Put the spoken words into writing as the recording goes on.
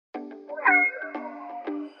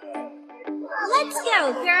Let's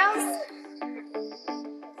go, girls!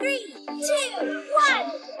 3, 2,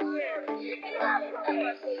 1!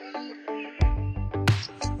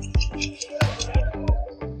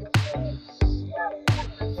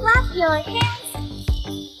 Clap your hands!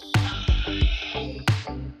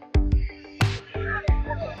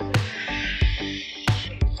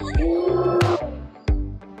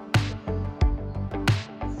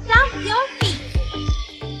 Stomp your feet!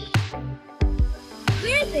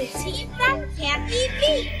 We're the team that can't be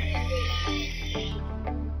beat!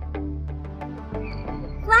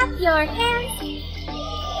 Clap your hands!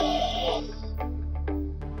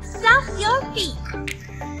 Stomp your feet!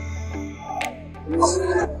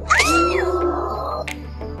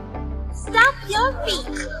 Stomp your feet!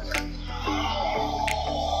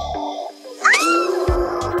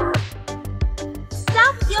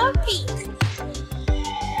 Stomp your feet!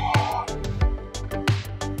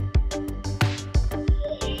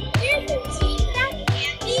 We're the team that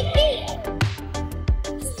can't be beat!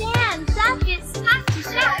 Stand up, it's time to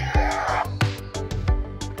shout!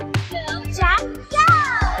 Go, Jack, go!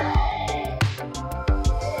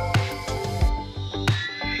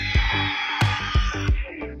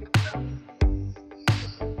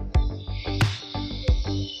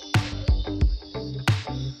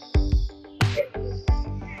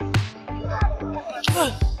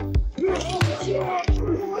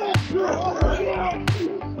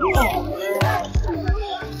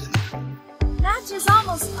 Match is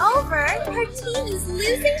almost over. Her team is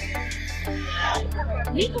losing.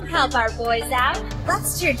 We can help our boys out.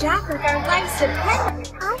 Let's cheer Jack like our lives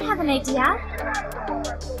depend. I have an idea.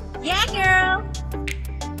 Yeah, girl.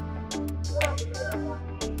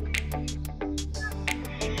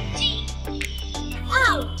 G-O-J-A-C.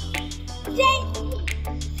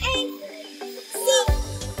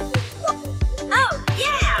 Oh,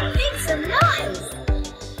 yeah! Make some noise!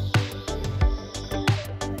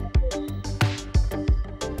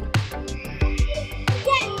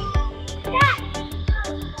 Get that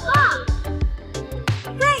off!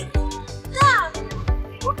 Break the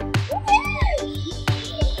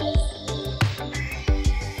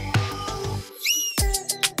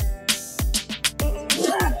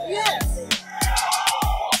Yes!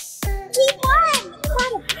 We won!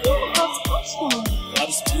 What a beautiful touchdown! That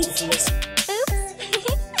is beautiful. Oops!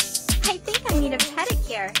 I think I need a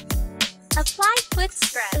pedicure. Apply foot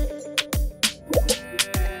scrub.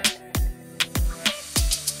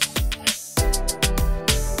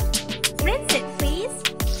 Rinse it, please.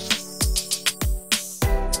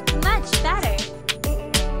 Much better.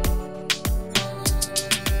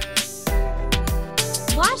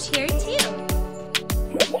 Wash here too.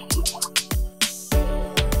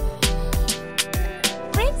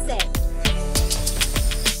 Rinse it.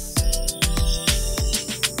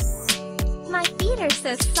 My feet are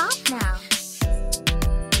so soft now.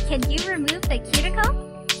 Can you remove the cuticle?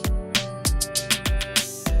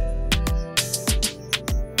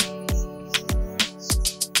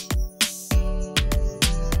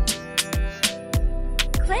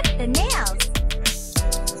 Clip the nails.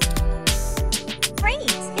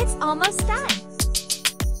 Great, it's almost done.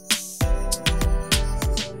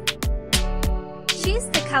 Choose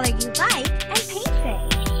the color you like and paint it.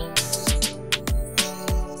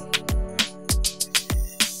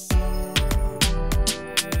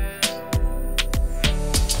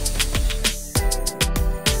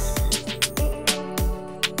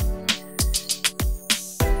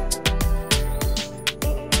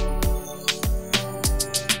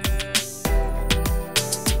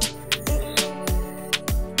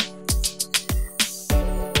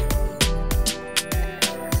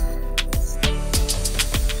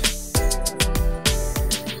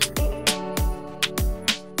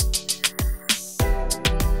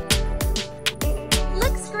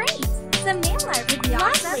 Looks great! Some nail art would be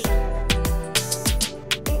awesome.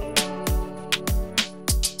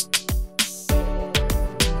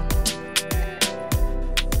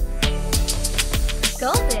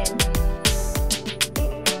 Golden.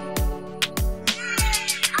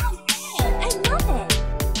 Oh man, I love it!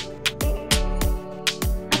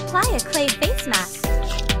 Apply a clay face mask.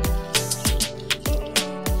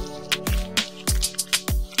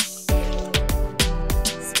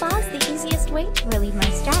 Spa's the easiest way to relieve my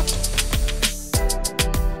stress.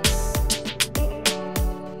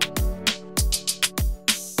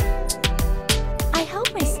 I hope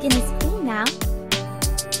my skin is clean now.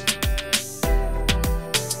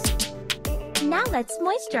 Now let's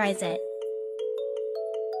moisturize it.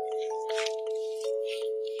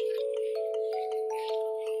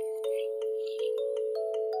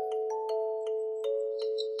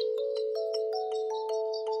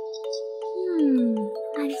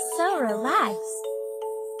 I'm so relaxed.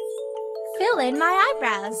 Fill in my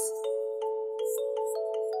eyebrows.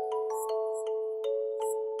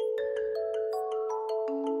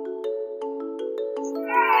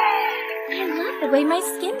 I love the way my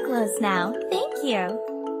skin glows now. Thank you.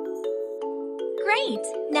 Great!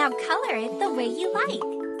 Now color it the way you like.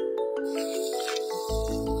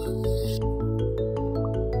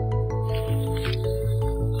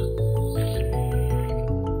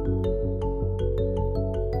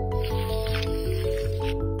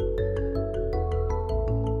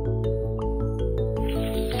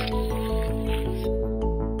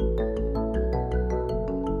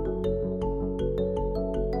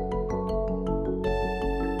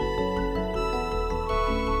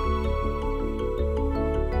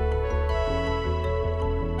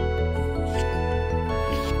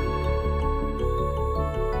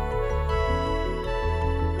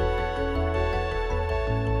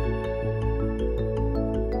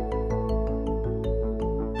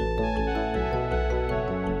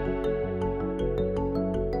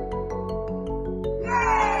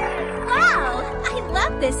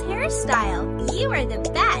 This hairstyle. You are the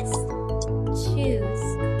best. Choose.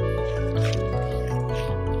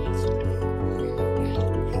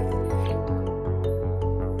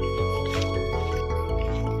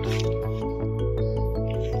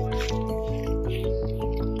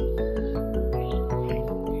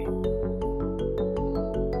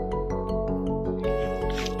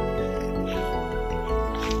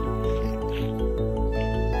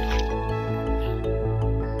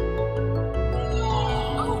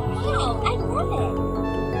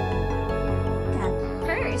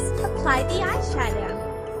 Apply the eyeshadow.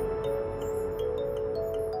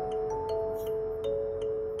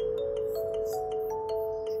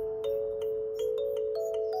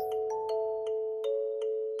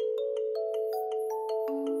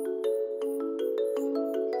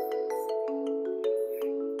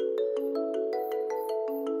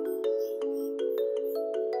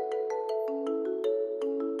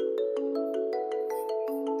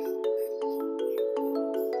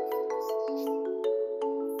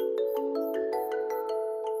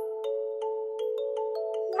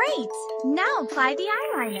 Great! Now apply the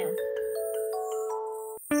eyeliner.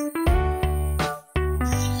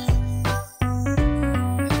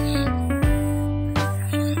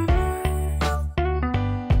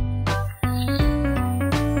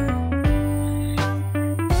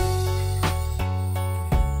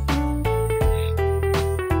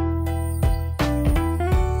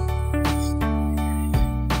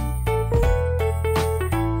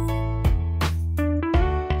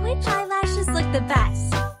 Which eyelashes look the best?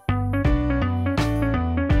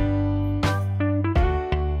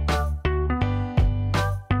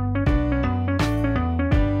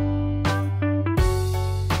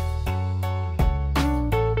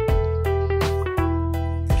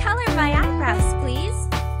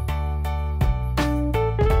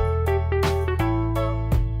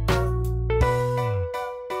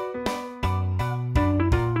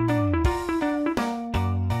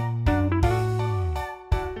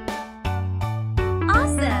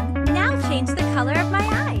 The color of my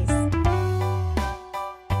eyes.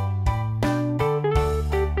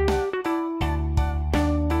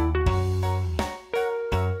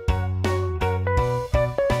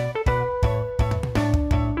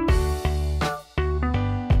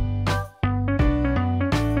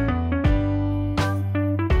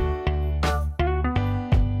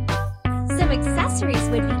 Some accessories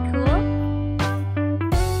would be cool.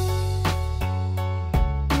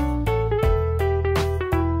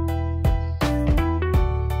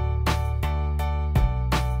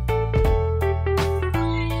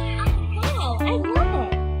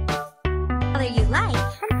 You like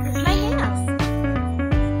my nails.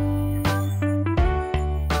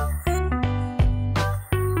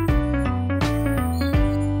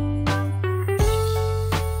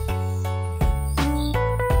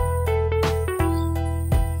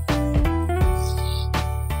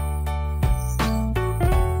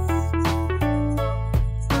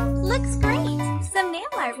 Looks great. Some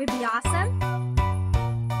nail art would be awesome.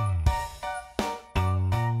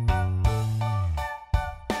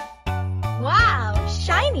 Wow,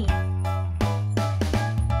 shiny!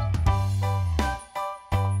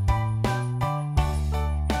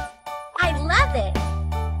 I love it!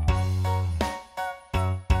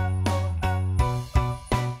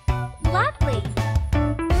 Lovely!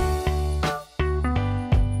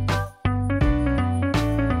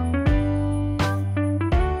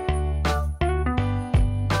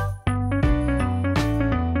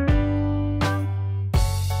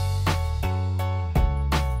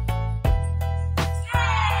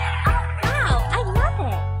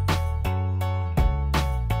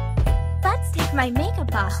 my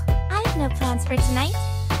makeup off. I have no plans for tonight.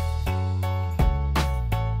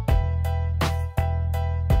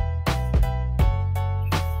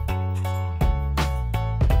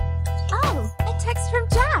 Oh, a text from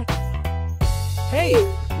Jack. Hey,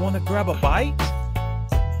 wanna grab a bite?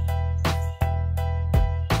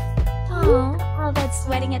 Oh, all that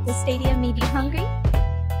sweating at the stadium made you hungry?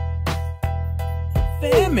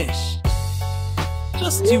 Famish!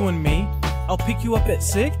 Just you and me. I'll pick you up at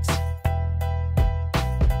 6.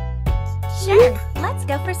 Sure, let's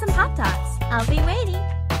go for some hot dogs. I'll be waiting.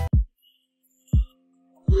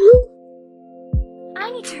 I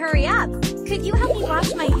need to hurry up. Could you help me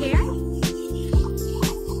wash my hair?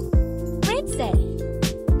 Rinse it.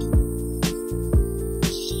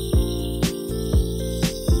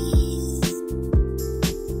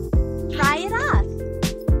 Dry it off.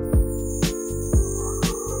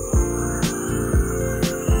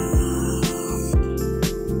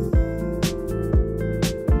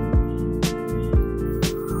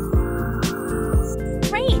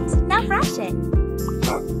 Brush it.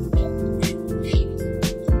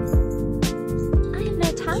 I have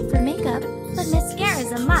no time for makeup, but mascara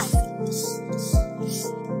is a must.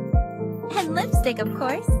 And lipstick, of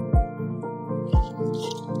course.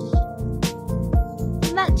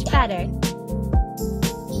 Much better.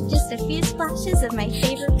 Just a few splashes of my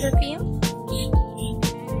favorite perfume.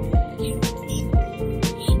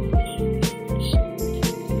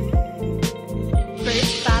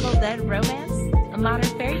 First bottle, then romance? A modern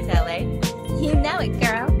fairy tale, eh? You know it,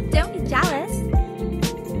 girl. Don't be jealous.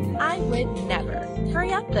 I would never.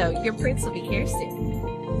 Hurry up, though. Your prince will be here soon.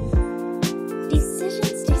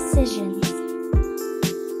 Decisions, decisions.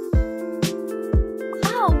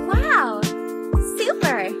 Oh, wow!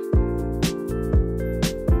 Super!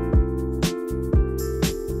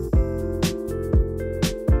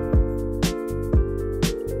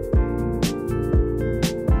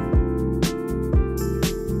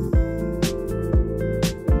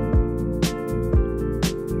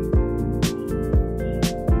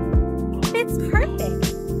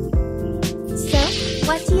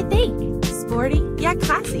 What do you think? Sporty, yeah,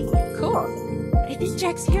 classy. Cool. I think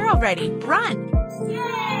Jack's here already. Run! Oh,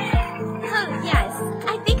 yes.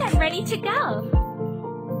 I think I'm ready to go.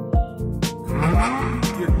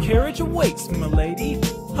 Your carriage awaits, m'lady.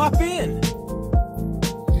 Hop in.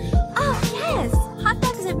 Oh, yes. Hot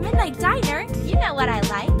dogs at Midnight Diner. You know what I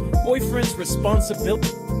like. Boyfriend's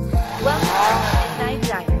responsibility. Welcome to Midnight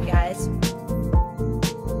Diner, guys.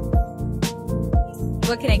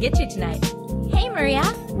 What can I get you tonight? Hey, Maria.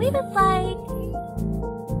 We would like...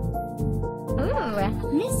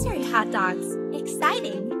 Ooh, mystery hot dogs.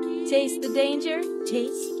 Exciting. Taste the danger,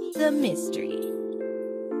 taste the mystery.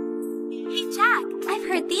 Hey, Jack. I've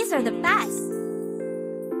heard these are the best.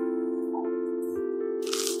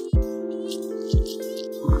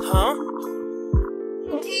 Huh?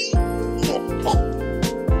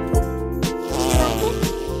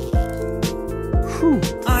 Whew,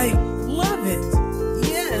 I love it.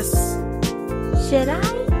 Yes. Should I?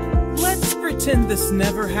 Let's pretend this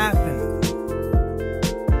never happened.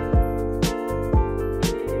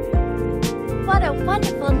 What a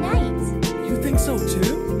wonderful night. You think so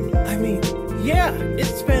too? I mean, yeah,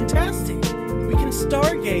 it's fantastic. We can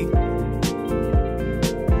stargate.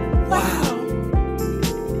 Wow.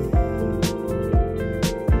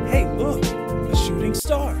 Hey, look, a shooting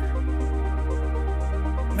star.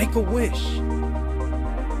 Make a wish.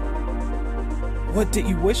 What did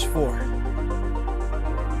you wish for?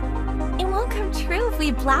 It won't come true if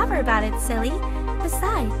we blabber about it, silly.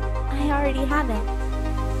 Besides, I already have it.